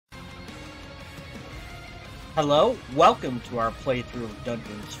Hello, welcome to our playthrough of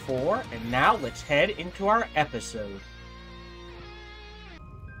Dungeons 4, and now let's head into our episode.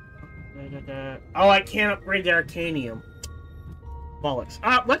 Oh, I can't upgrade the Arcanium. Bollocks.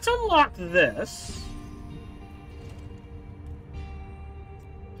 Let's unlock this.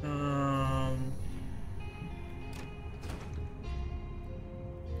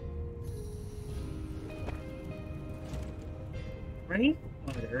 Rain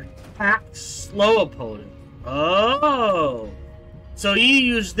Fighter. Attack slow opponent. Oh! So you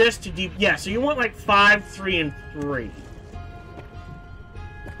use this to deep. Yeah, so you want like 5, 3, and 3.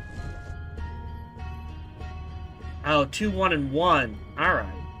 Oh, 2, 1, and 1. Alright.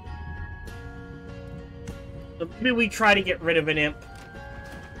 So maybe we try to get rid of an imp.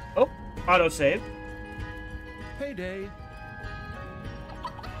 Oh, autosave. Payday.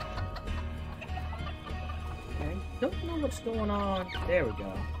 Okay. Don't know what's going on. There we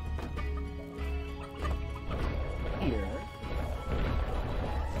go. Here.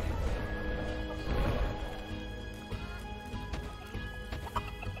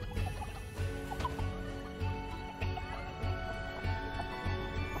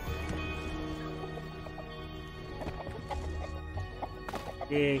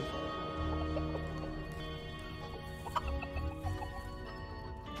 Dig.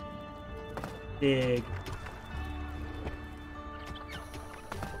 Dig.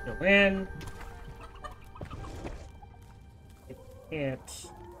 Go in. It can't.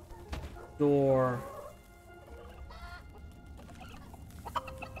 Door.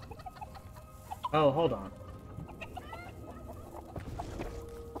 Oh, hold on.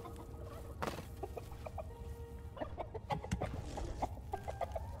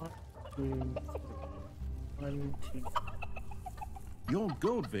 One, two. Your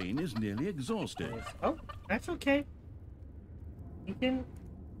gold vein is nearly exhausted. Oh, that's okay. You can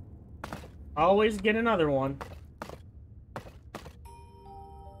always get another one.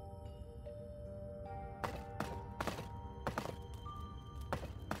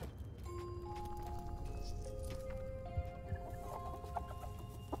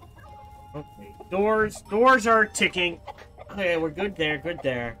 Okay, doors are ticking. Okay, we're good there, good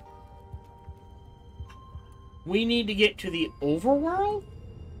there. We need to get to the overworld?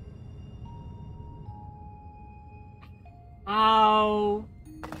 How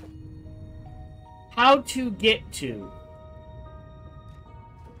to get to?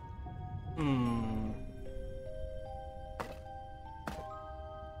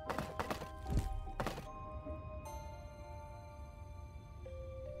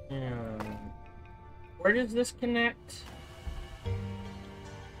 Where does this connect?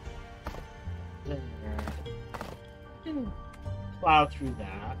 There. Can plow through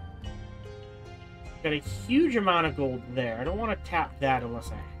that. Got a huge amount of gold there. I don't want to tap that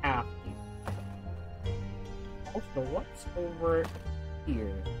unless I have to. Also, what's over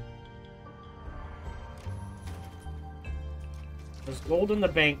here? There's gold in the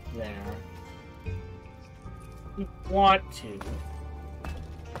bank there. We want to.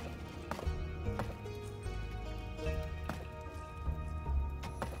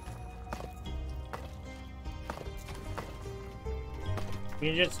 You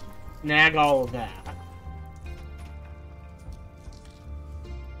can just snag all of that.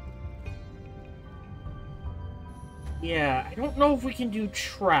 Yeah, I don't know if we can do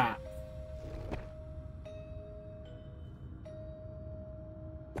trap.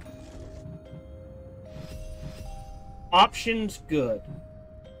 Options good.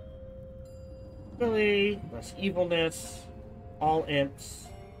 Really, less evilness, all imps,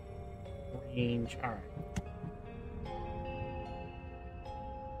 range, alright.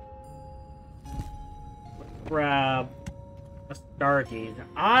 Grab a Stargaze.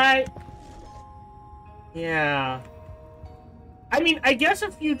 Yeah. I mean, I guess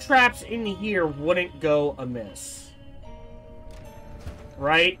a few traps in here wouldn't go amiss.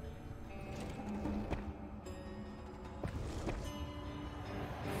 Right?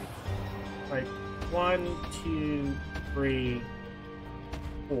 Like, 1, 2, 3,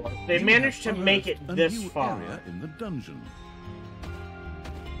 4. They managed to make it this far. Area in the dungeon.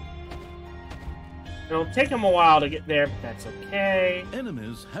 It'll take them a while to get there, but that's okay.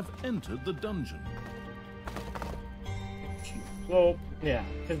 Enemies have entered the dungeon. Well, yeah,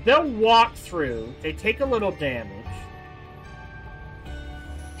 because they'll walk through. They take a little damage.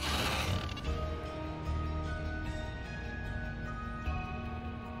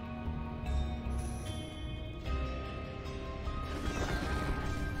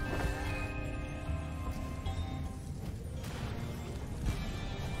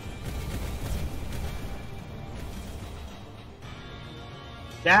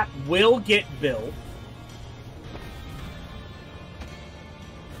 That will get built.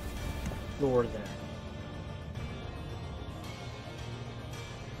 door there.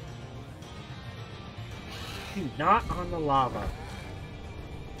 Dude, not on the lava.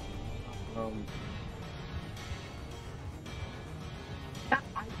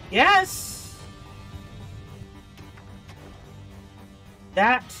 I guess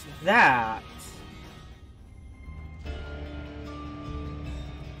that's that.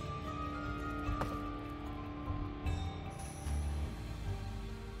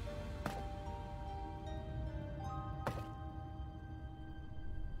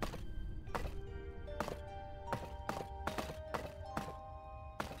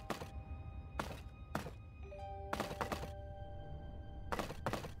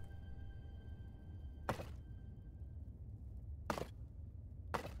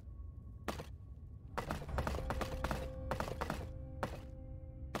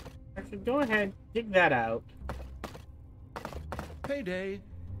 Actually, go ahead, dig that out. Payday.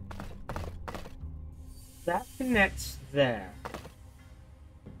 That connects there.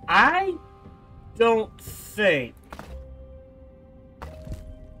 I don't think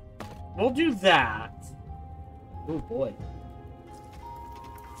we'll do that. Oh boy.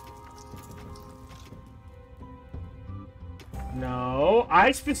 No,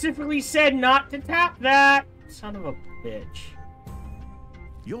 I specifically said not to tap that. Son of a bitch.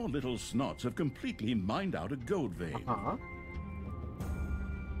 Your little snots have completely mined out a gold vein. Uh-huh.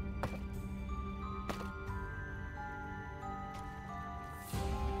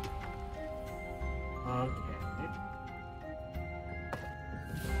 Okay.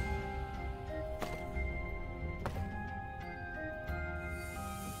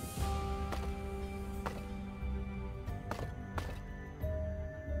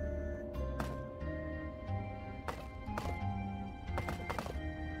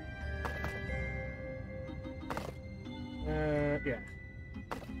 Yeah.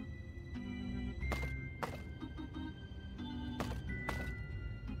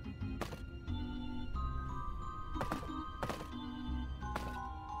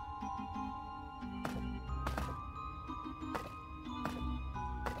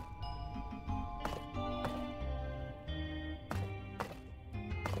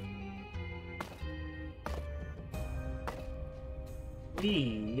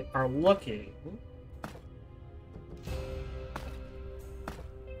 We are looking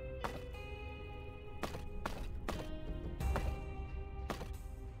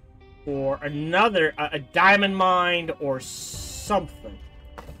for another a diamond mine or something.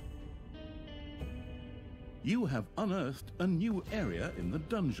 You have unearthed a new area in the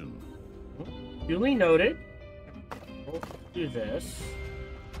dungeon. Duly noted. We'll do this.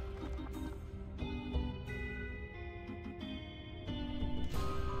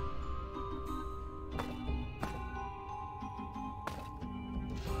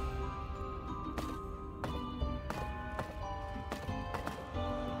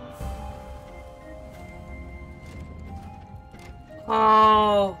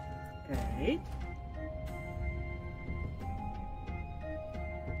 Okay.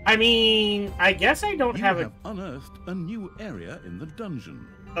 I mean, I guess I don't have You have unearthed a new area in the dungeon.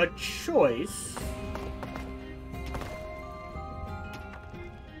 a choice.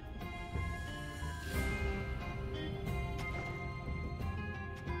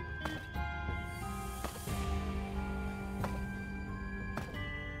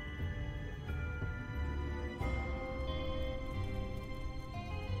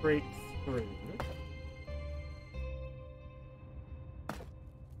 Break through.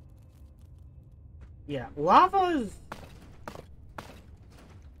 Yeah, lava's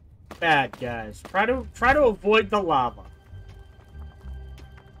bad, guys. Try to avoid the lava.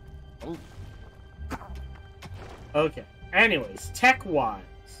 Okay. Anyways, tech-wise.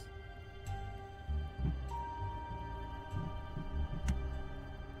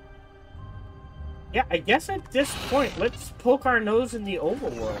 Yeah, I guess at this point, let's poke our nose in the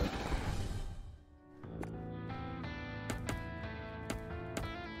overworld.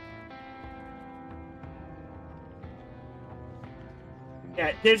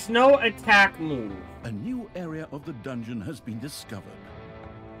 Yeah, there's no attack move. A new area of the dungeon has been discovered.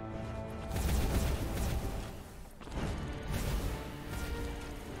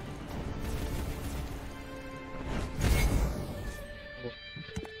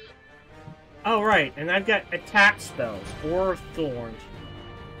 Oh, right, and I've got attack spells, or thorns.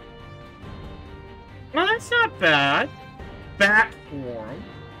 Well, that's not bad. Bat form.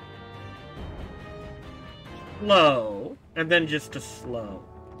 Slow, and then just a slow.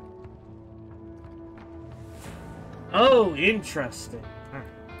 Oh, interesting. Alright.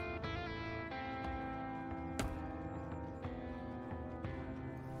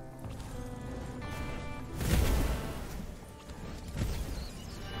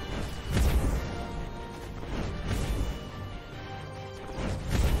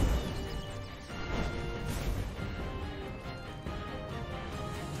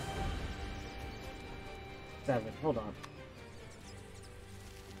 7. Hold on.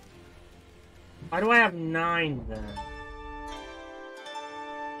 Why do I have 9 then?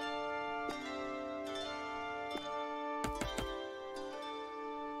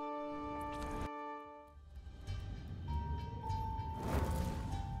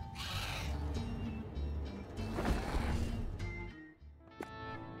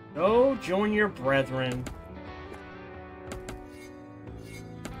 Go join your brethren.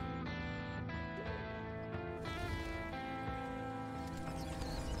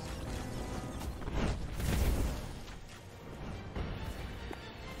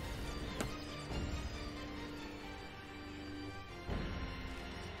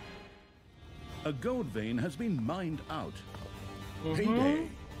 A gold vein has been mined out. Payday.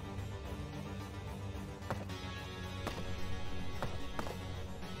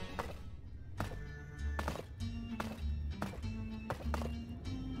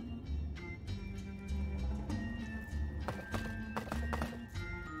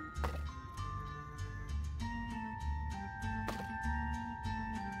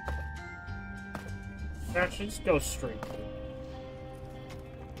 Actually, just go straight.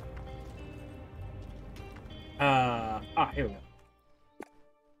 Here we go.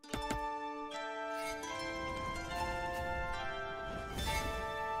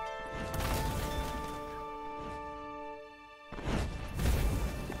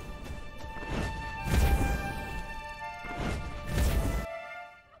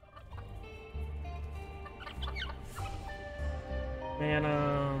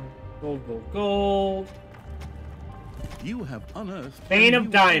 Mana, gold, gold, gold. You have unearthed Vein a of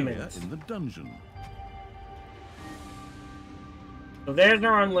new diamonds area in the dungeon. So there's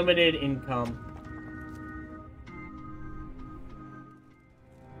our unlimited income.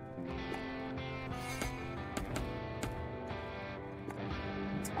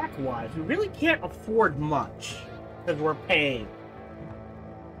 Attack-wise, we really can't afford much because we're paid.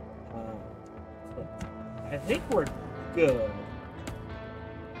 I think we're good.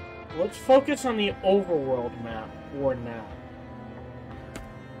 Let's focus on the overworld map for now.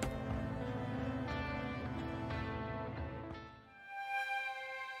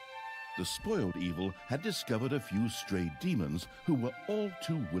 The spoiled evil had discovered a few stray demons who were all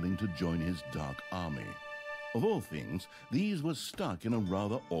too willing to join his dark army. Of all things, these were stuck in a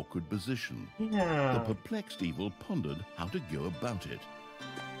rather awkward position. Yeah. The perplexed evil pondered how to go about it.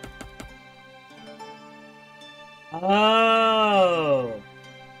 Oh.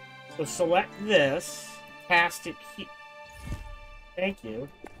 So select this, cast it here. Thank you.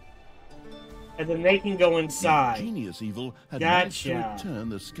 And then they can go inside. The genius evil had managed to return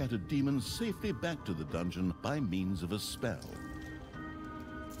the scattered demons safely back to the dungeon by means of a spell.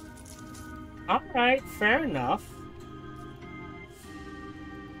 Alright, fair enough.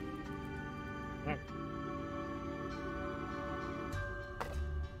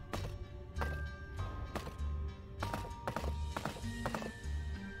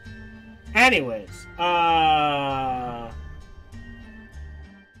 Anyways,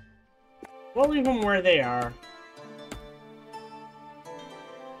 we'll leave them where they are.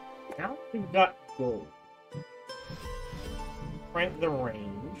 Now we've got gold. Crank the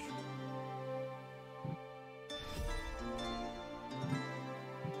range.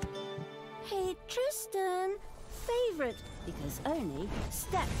 Hey, Tristan, favorite, because only,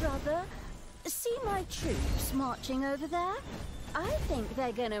 stepbrother, see my troops marching over there? I think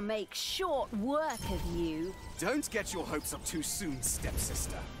they're gonna make short work of you. Don't get your hopes up too soon,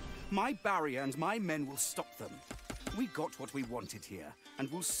 stepsister. My barrier and my men will stop them. We got what we wanted here,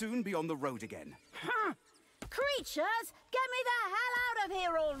 and we'll soon be on the road again. Huh. Creatures, get me the hell out of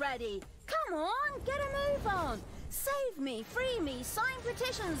here already! Come on, get a move on! Save me, free me, sign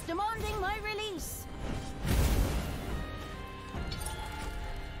petitions demanding my release!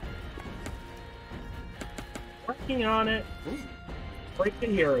 Working on it. Ooh. Break the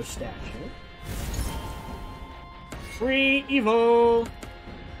hero statue. Free evil!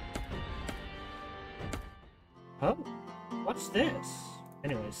 Oh, what's this?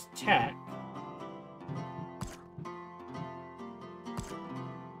 Anyways, tech.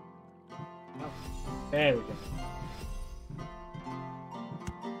 Oh, there we go.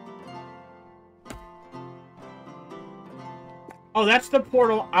 Oh, that's the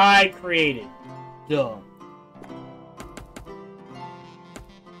portal I created. Duh.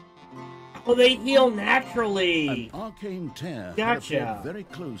 Oh, they heal naturally. An arcane tear Gotcha. had appeared very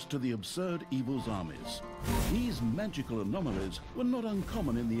close to the absurd evil's armies. These magical anomalies were not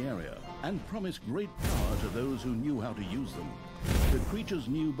uncommon in the area and promised great power to those who knew how to use them. The creatures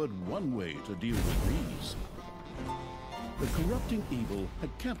knew but one way to deal with these. The corrupting evil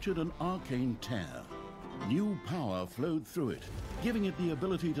had captured an arcane tear. New power flowed through it, giving it the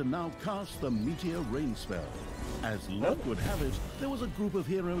ability to now cast the Meteor Rain spell. As luck would have it, there was a group of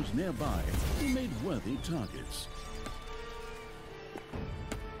heroes nearby who made worthy targets.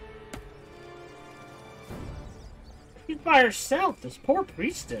 She's by herself. This poor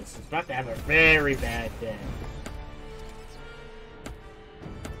priestess is about to have a very bad day.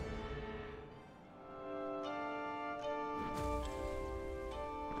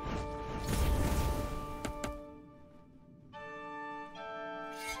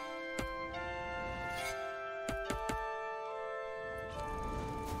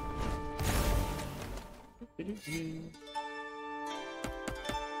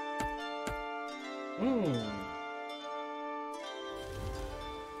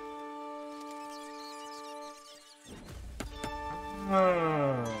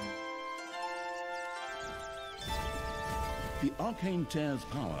 The Arcane Tear's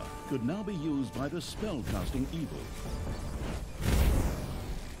power could now be used by the spellcasting evil.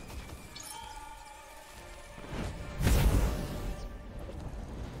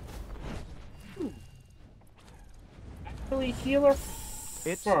 Actually, healer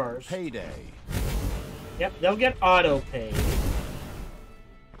It's first. payday. Yep, they'll get auto paid.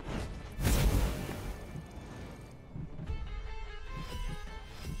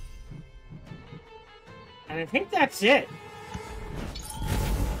 And I think that's it.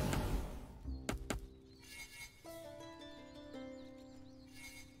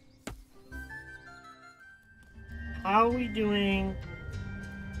 How are we doing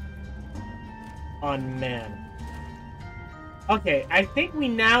on men? Okay, I think we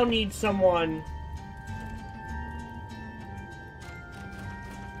now need someone.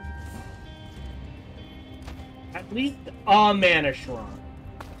 At least a mana shrine.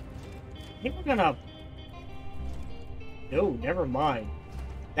 I think we're gonna. No, never mind.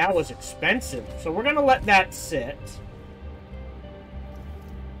 That was expensive. So we're gonna let that sit.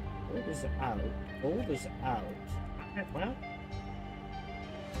 Gold is out. Gold is out. Alright, well.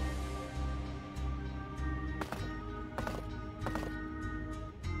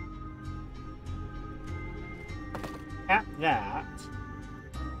 Tap that.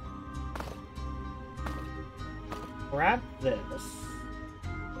 Grab this.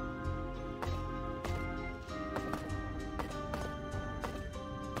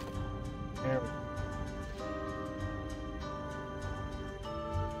 There we go.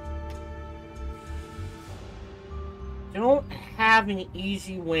 Don't have an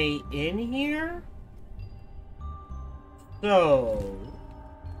easy way in here. So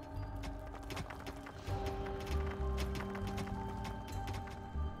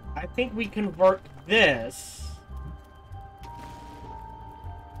I think we convert this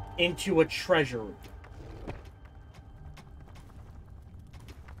into a treasury.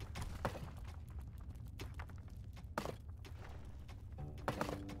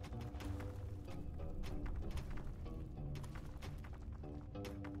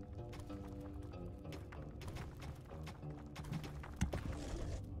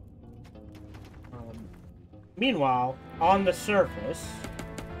 Meanwhile, on the surface,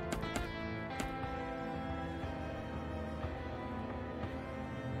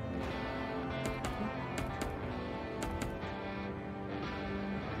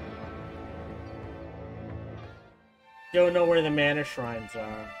 don't know where the mana shrines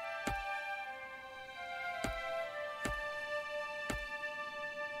are.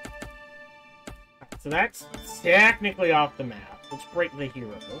 So that's technically off the map. Let's break the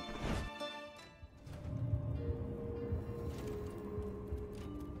hero.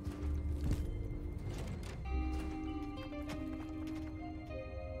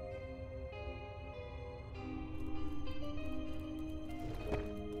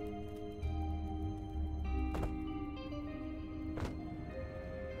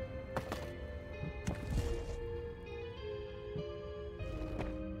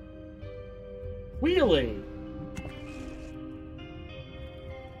 Wheelie!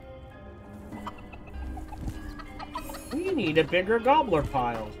 We need a bigger gobbler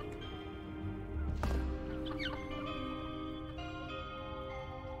pile.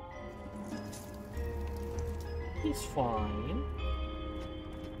 He's fine.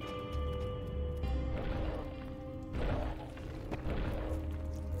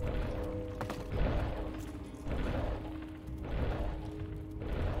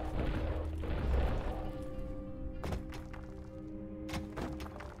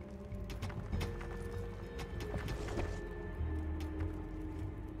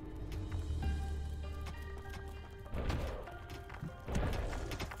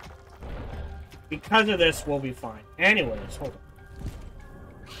 Because of this, we'll be fine. Anyways, hold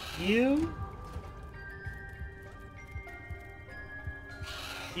on. You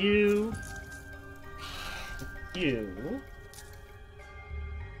You. You.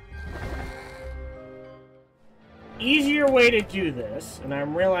 Easier way to do this, and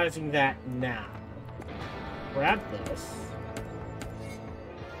I'm realizing that now. Grab this.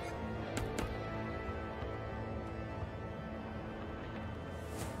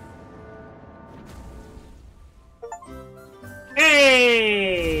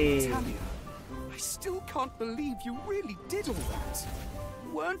 Hey! Thalya, I still can't believe you really did all that.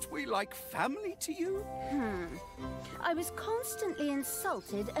 Weren't we like family to you? I was constantly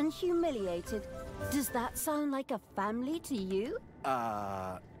insulted and humiliated. Does that sound like a family to you?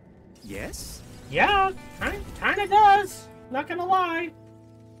 Yes? Yeah, kinda does. Not gonna lie.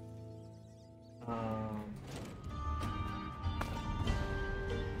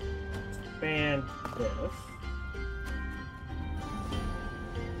 Expand this.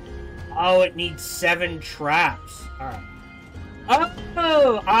 Oh, it needs 7 traps. Alright.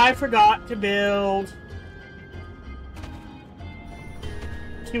 Oh, I forgot to build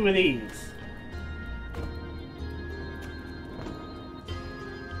 2 of these.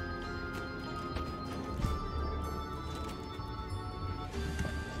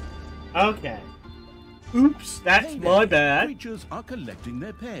 Okay. Oops, that's Hey my there. bad. Creatures are collecting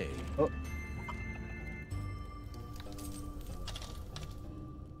their pay. Oh.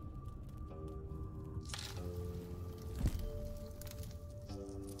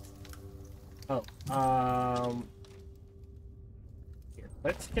 Here,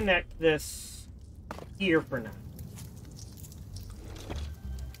 let's connect this here for now.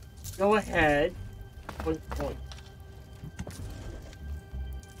 Go ahead. Point.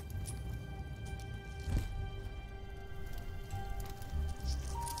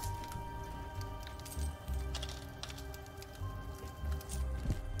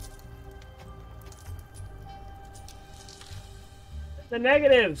 The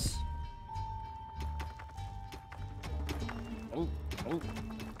negatives.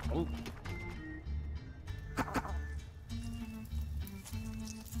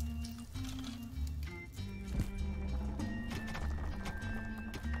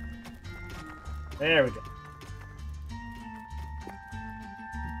 There we go.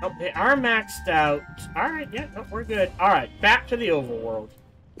 Oh, they are maxed out. Alright, yeah, no, we're good. Alright, back to the overworld.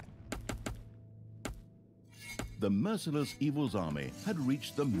 The merciless evil's army had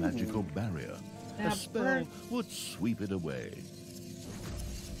reached the magical barrier. A spell would sweep it away.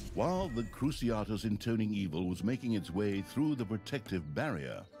 While the Cruciatus intoning evil was making its way through the protective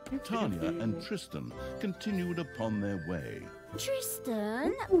barrier, Thalya and Tristan continued upon their way.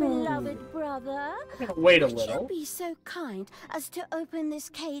 Tristan, beloved brother, Wait a would little. you be so kind as to open this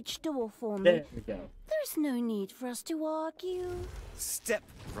cage door for me? There we go. There's no need for us to argue. Step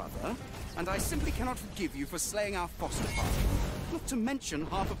brother, and I simply cannot forgive you for slaying our foster father. Not to mention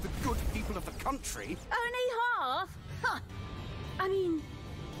half of the good people of the country. Only half? Huh. I mean,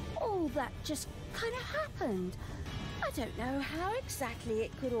 all that just kind of happened. I don't know how exactly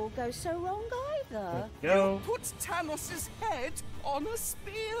it could all go so wrong either. Go. Put Tanos's head on a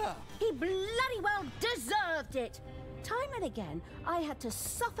spear. He bloody well deserved it. Time and again, I had to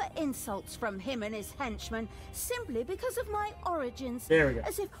suffer insults from him and his henchmen simply because of my origins. There we go.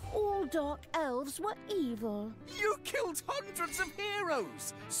 As if all dark elves were evil. You killed hundreds of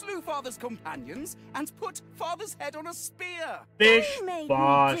heroes, slew Father's companions, and put Father's head on a spear. Bish, They made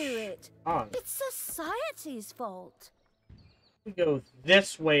bosh, me do it. on. It's society's fault. We go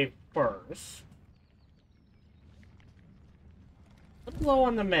this way first. Let's blow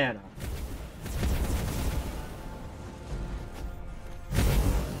on the mana.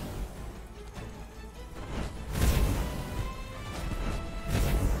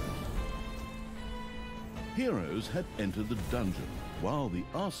 Heroes had entered the dungeon, while the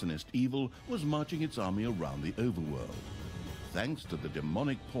arsonist evil was marching its army around the overworld. Thanks to the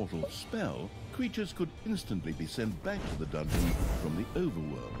demonic portal spell, creatures could instantly be sent back to the dungeon from the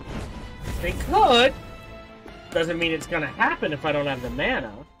overworld. They could. Doesn't mean it's gonna happen if I don't have the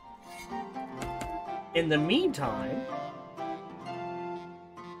mana. In the meantime...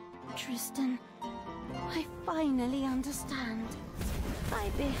 Tristan, I finally understand. I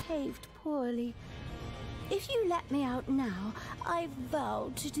behaved poorly. If you let me out now, I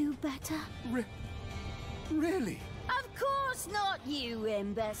vowed to do better. Really? Of course not, you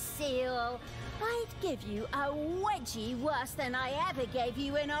imbecile! I'd give you a wedgie worse than I ever gave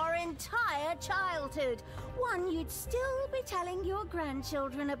you in our entire childhood. One you'd still be telling your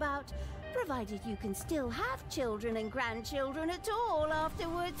grandchildren about, provided you can still have children and grandchildren at all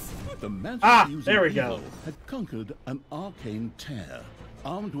afterwards. The magic-using there we evil go. had conquered an arcane tear.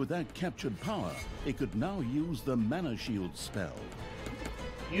 Armed with that captured power, it could now use the Mana Shield spell.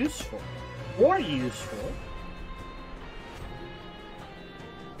 Useful. More useful.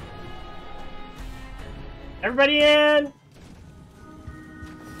 Everybody in!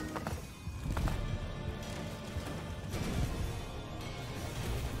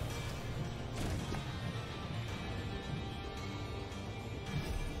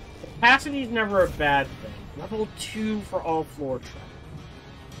 Capacity is never a bad thing. Level 2 for all floor tracks.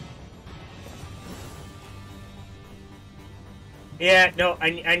 Yeah, no,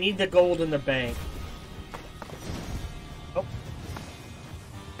 I need the gold in the bank. Oh.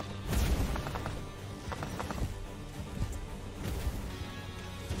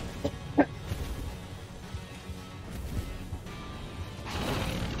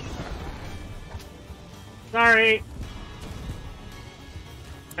 Sorry.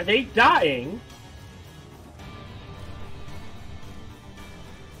 Are they dying?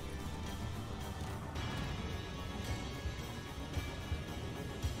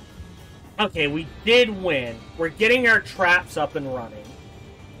 Okay, we did win. We're getting our traps up and running.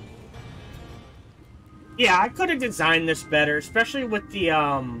 Yeah, I could have designed this better, especially with the,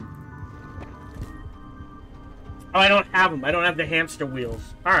 Oh, I don't have them. I don't have the hamster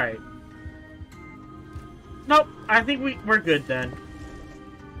wheels. Alright. Nope, I think we're good then.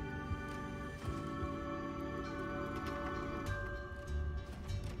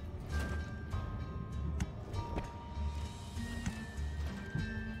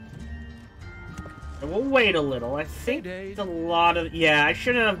 We'll wait a little. I think a lot of... Yeah, I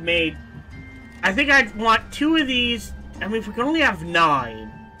shouldn't have made... I think I'd want 2 of these. I mean, if we can only have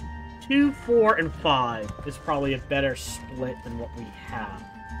 9. 2, 4, and 5 is probably a better split than what we have.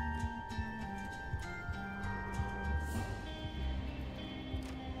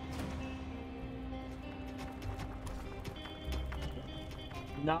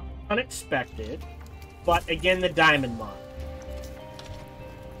 Not unexpected. But, again, the diamond mine.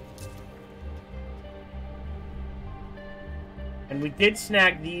 And we did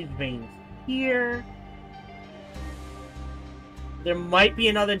snag these veins here. There might be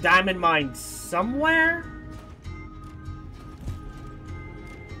another diamond mine somewhere.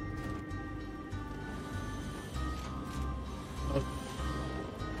 Okay.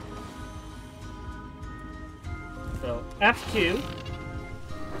 So, F2.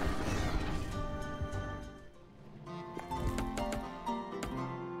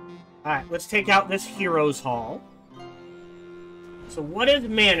 Alright, let's take out this Hero's Hall. So what does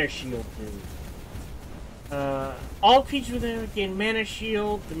Mana Shield do? All creatures within it gain Mana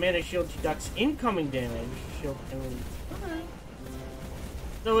Shield. The Mana Shield deducts incoming damage. Shield only. Okay.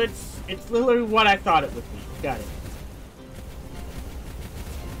 So it's literally what I thought it would be. Got it.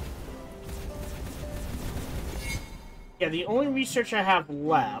 Yeah, the only research I have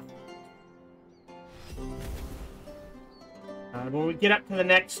left. When we get up to the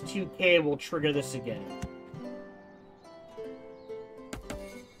next 2K, we'll trigger this again.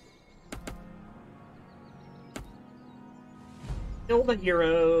 Kill the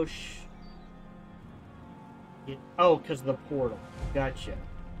hero. Oh, because of the portal. Gotcha.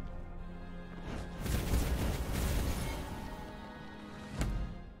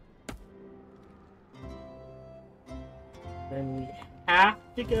 Then we have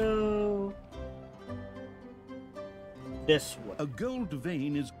to go this way. A gold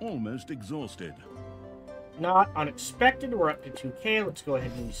vein is almost exhausted. Not unexpected. We're up to 2K. Let's go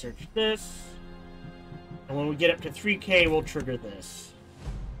ahead and research this. And when we get up to 3K, we'll trigger this.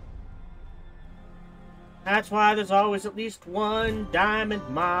 That's why there's always at least one diamond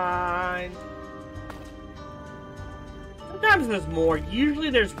mine. Sometimes there's more. Usually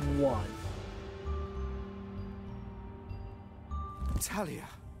there's one. Thalya,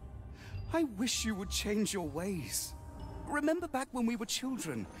 I wish you would change your ways. Remember back when we were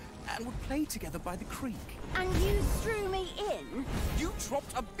children and would play together by the creek? And you threw me in? You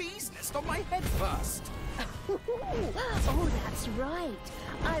dropped a bee's nest on my head first. Oh, that's right.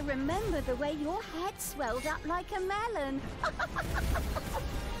 I remember the way your head swelled up like a melon.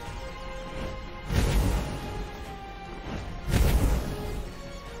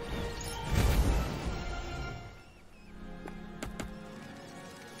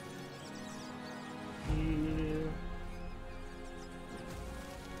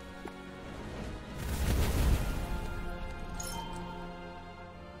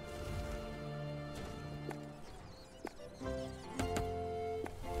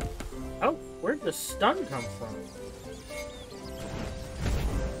 Oh, where'd the stun come from?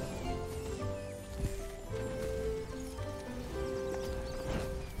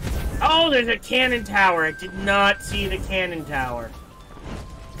 Oh, there's a cannon tower. I did not see the cannon tower.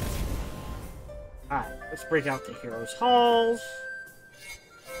 Alright, let's break out the hero's halls.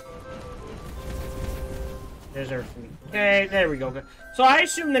 There's our food. Okay, there we go. So I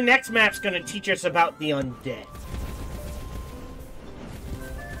assume the next map's going to teach us about the undead.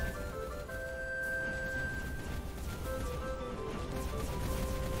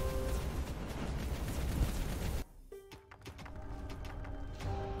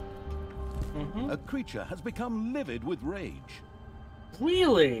 A creature has become livid with rage.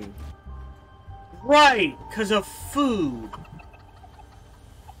 Really? Right, because of food.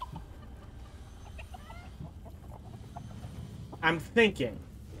 I'm thinking.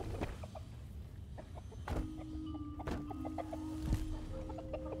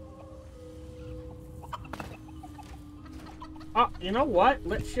 Oh, you know what?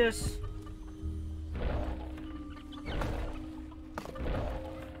 Let's just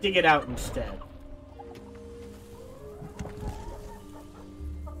dig it out instead.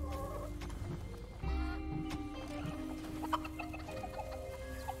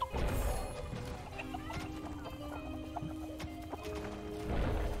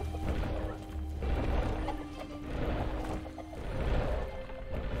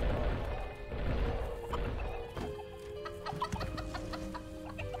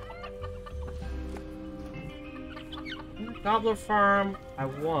 Gobbler Farm, I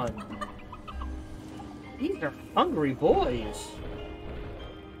won. These are hungry boys.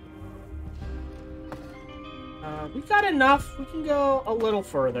 We got enough. We can go a little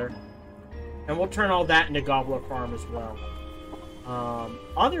further. And we'll turn all that into Gobbler Farm as well.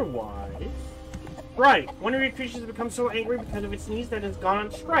 Otherwise... Right. One of your creatures has become so angry because of its needs that it has gone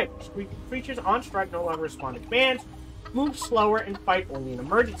on strike. Creatures on strike no longer respond to commands, move slower, and fight only in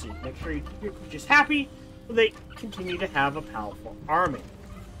emergencies. Make sure you keep your creatures happy so they continue to have a powerful army.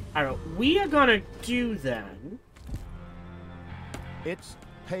 Alright, we are gonna do then... It's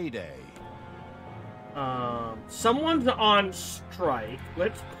payday. Someone's on strike.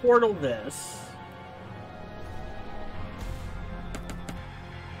 Let's portal this.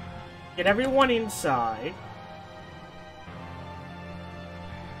 Get everyone inside.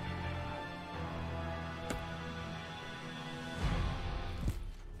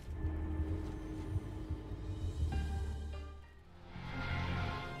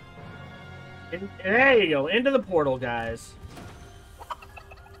 And there you go. Into the portal, guys.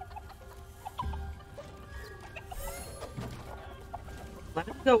 Let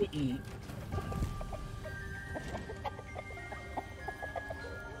us go eat.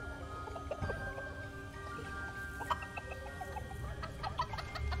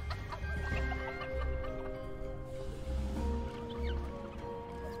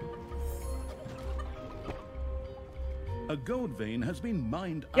 A gold vein has been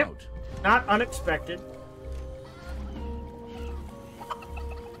mined Yep. out. Not unexpected.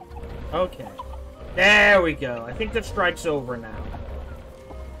 Okay. There we go. I think the strike's over now.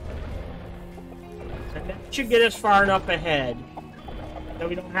 And that should get us far enough ahead that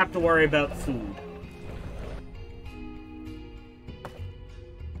we don't have to worry about food.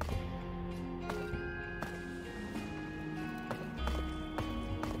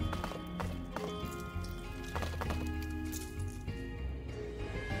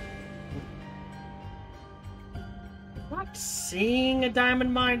 Not seeing a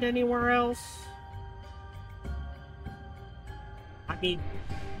diamond mine anywhere else. I mean,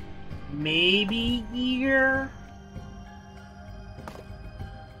 maybe here.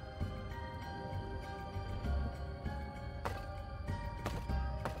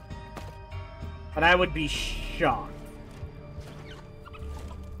 But I would be shocked.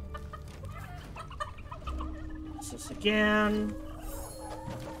 This again.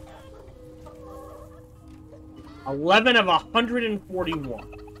 11 of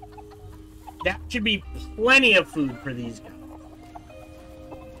 141. That should be plenty of food for these guys.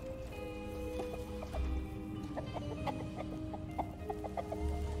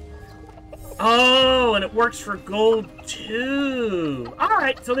 Oh, and it works for gold too.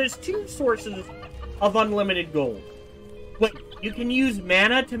 Alright, so there's two sources of unlimited gold. Wait, you can use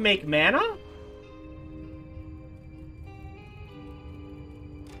mana to make mana?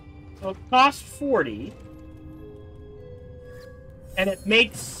 So it costs 40. And it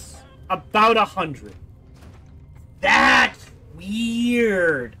makes about 100. That's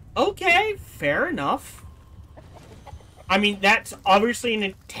weird. Okay, fair enough. I mean, that's obviously an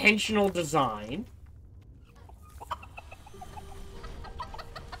intentional design.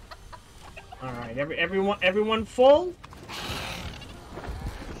 Alright, everyone full? I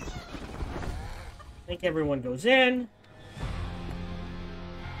think everyone goes in.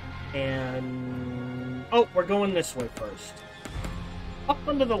 And... oh, we're going this way first. Up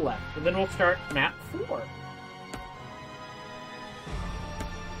and to the left, and then we'll start map 4.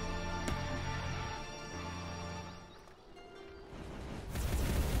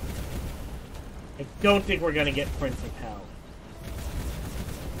 I don't think we're gonna get Prince of Hell.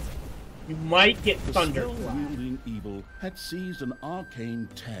 We might get Thunderclap. The spell-wielding evil had seized an arcane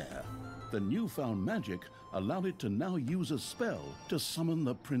tear. The newfound magic allowed it to now use a spell to summon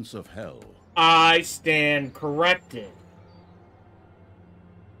the Prince of Hell. I stand corrected.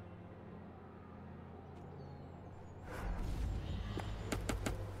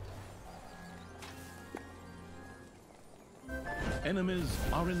 Enemies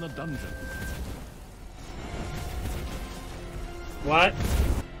are in the dungeon. What?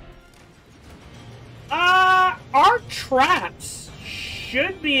 Our traps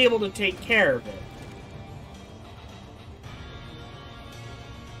should be able to take care of it.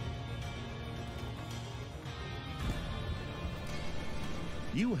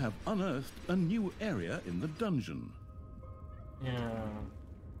 You have unearthed a new area in the dungeon. Yeah.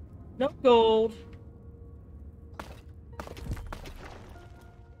 No gold.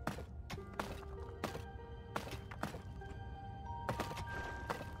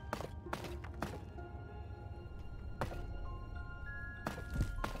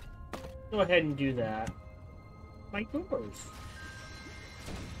 Go ahead and do that. My doors.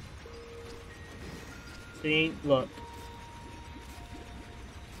 See, look.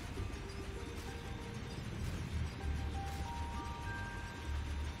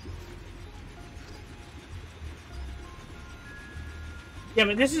 Yeah,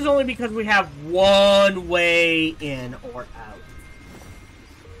 but this is only because we have one way in or out.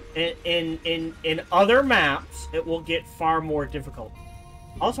 In other maps, it will get far more difficult.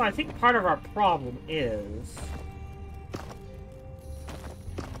 Also, I think part of our problem is...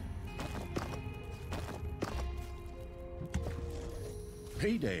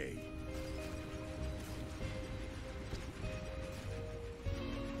 Payday.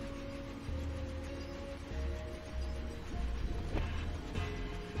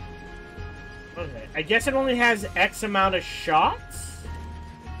 Okay, I guess it only has X amount of shots?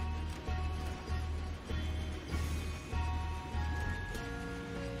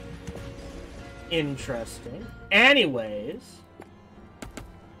 Interesting. Anyways.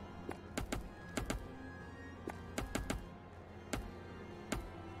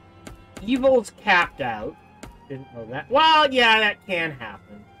 Evil's capped out. Didn't know that. Well, yeah, that can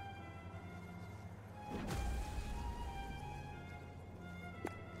happen.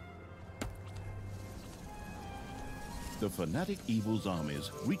 The fanatic evil's armies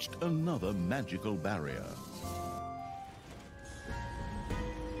reached another magical barrier.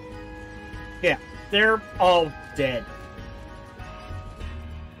 Yeah, they're all dead.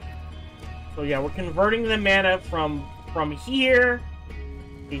 So yeah, we're converting the mana from here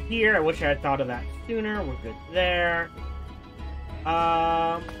to here. I wish I had thought of that sooner. We're good there.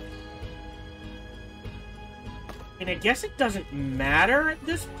 And I guess it doesn't matter at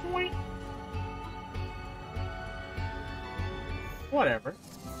this point. Whatever.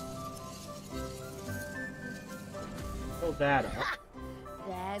 Hold that up.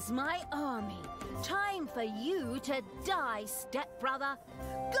 There's my army. Time for you to die, stepbrother.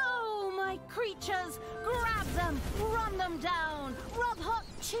 Go, my creatures! Grab them, run them down, rub hot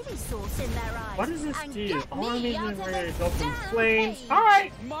chili sauce in their eyes. What does this and do? get Armies me out are of ready this to go from damn flames. cage.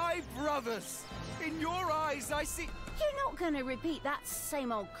 Alright! My brothers! In your eyes, I see... You're not going to repeat that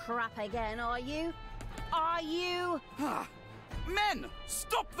same old crap again, are you? Are you? Ah, men!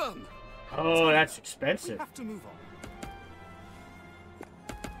 Stop them! Oh, that's We expensive. have to move on.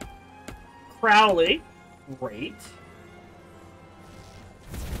 Crowley. Great.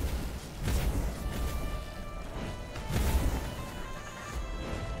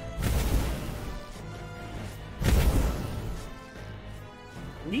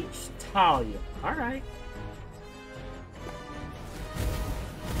 Reach Thalya. Alright.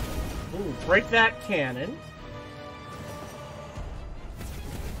 Ooh, break that cannon.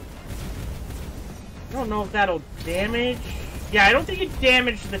 I don't know if that'll damage... Yeah, I don't think it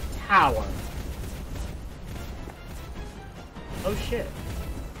damaged the tower. Oh, shit.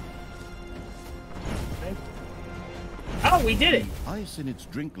 Okay. Oh, we did it! The ice in its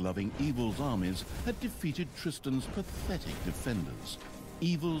drink-loving Evil's armies had defeated Tristan's pathetic defenders.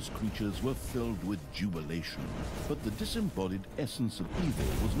 Evil's creatures were filled with jubilation, but the disembodied essence of Evil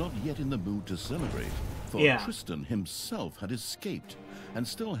was not yet in the mood to celebrate, for Tristan himself had escaped and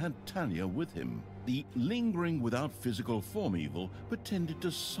still had Thalya with him. The lingering without physical form Evil pretended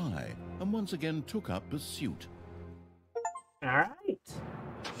to sigh and once again took up pursuit. Alright.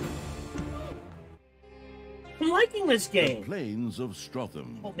 I'm liking this game. The plains of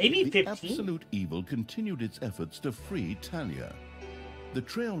Strotham. Oh, maybe the 15? absolute Evil continued its efforts to free Thalya. The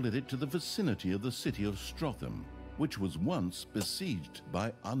trail led it to the vicinity of the city of Strotham, which was once besieged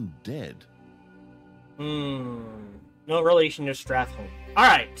by undead. No relation to Strathholm.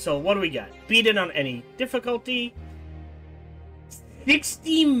 Alright, so what do we got? Beat it on any difficulty.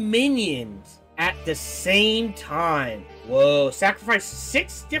 60 minions at the same time. Whoa, sacrifice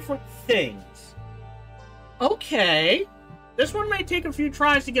 6 different things. Okay. This one may take a few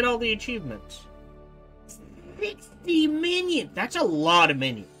tries to get all the achievements. 60 minions! That's a lot of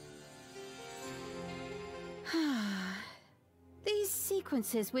minions. These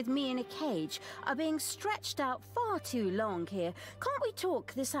sequences with me in a cage are being stretched out far too long here. Can't we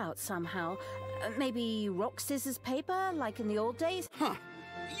talk this out somehow? Maybe rock, scissors, paper, like in the old days? Huh.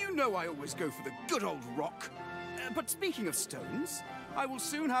 You know I always go for the good old rock. But speaking of stones, I will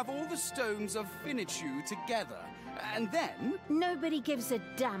soon have all the stones of Finichu together. And then... Nobody gives a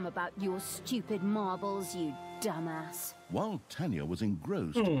damn about your stupid marbles, you dumbass. While Thalya was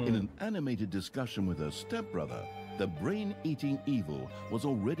engrossed in an animated discussion with her stepbrother, the brain-eating evil was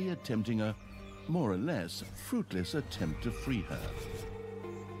already attempting a, more or less, fruitless attempt to free her.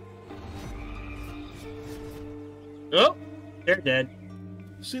 Oh, they're dead.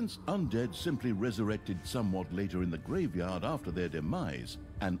 Since undead simply resurrected somewhat later in the graveyard after their demise,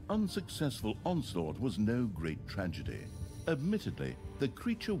 an unsuccessful onslaught was no great tragedy. Admittedly, the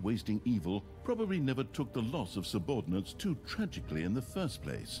creature-wasting evil probably never took the loss of subordinates too tragically in the first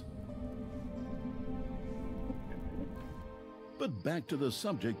place. But back to the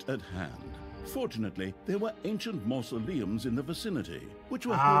subject at hand. Fortunately, there were ancient mausoleums in the vicinity, which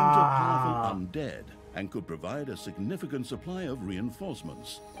were home to powerful undead, and could provide a significant supply of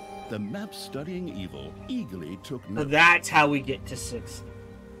reinforcements. The map studying evil eagerly took note. So that's how we get to 60.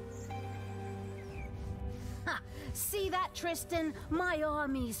 See that, Tristan? My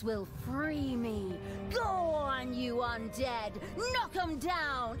armies will free me. Go on, you undead. Knock them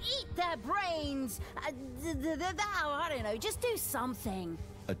down. Eat their brains. I don't know, just do something.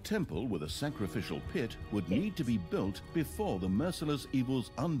 A temple with a sacrificial pit would need to be built before the merciless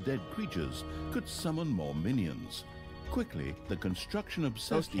evil's undead creatures could summon more minions. Quickly, the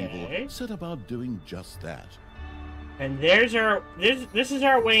construction-obsessed evil set about doing just that. And there's our... This is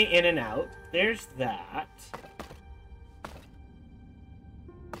our way in and out. There's that.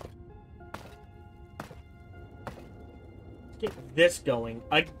 Get this going.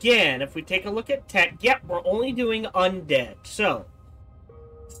 Again, if we take a look at tech, yep, we're only doing undead. So,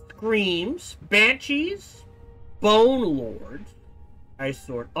 Screams, Banshees, Bone Lords, Ice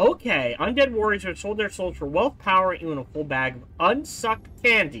Sword. Okay, undead warriors have sold their souls for wealth, power, and even a full bag of unsucked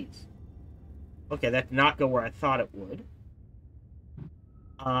candies. Okay, that did not go where I thought it would.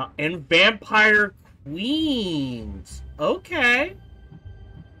 And Vampire Queens. Okay.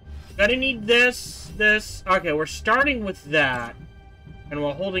 Gonna need this. Okay, we're starting with that. And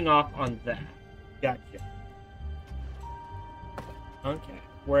we're holding off on that. Gotcha. Okay.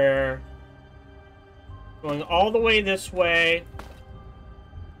 We're going all the way this way.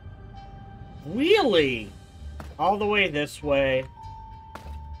 Really? All the way this way.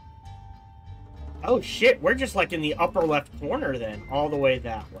 Oh shit, we're just like in the upper left corner then. All the way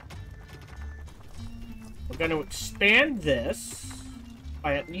that way. We're going to expand this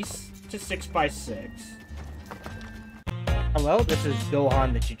by at least to 6x6. Hello, this is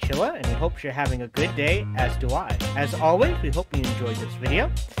Gohan the Chinchilla, and we hope you're having a good day, as do I. As always, we hope you enjoyed this video.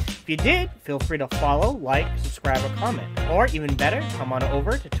 If you did, feel free to follow, like, subscribe, or comment. Or, even better, come on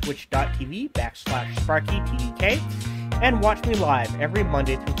over to twitch.tv/SparkyTDK and watch me live every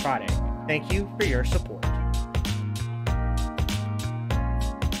Monday through Friday. Thank you for your support.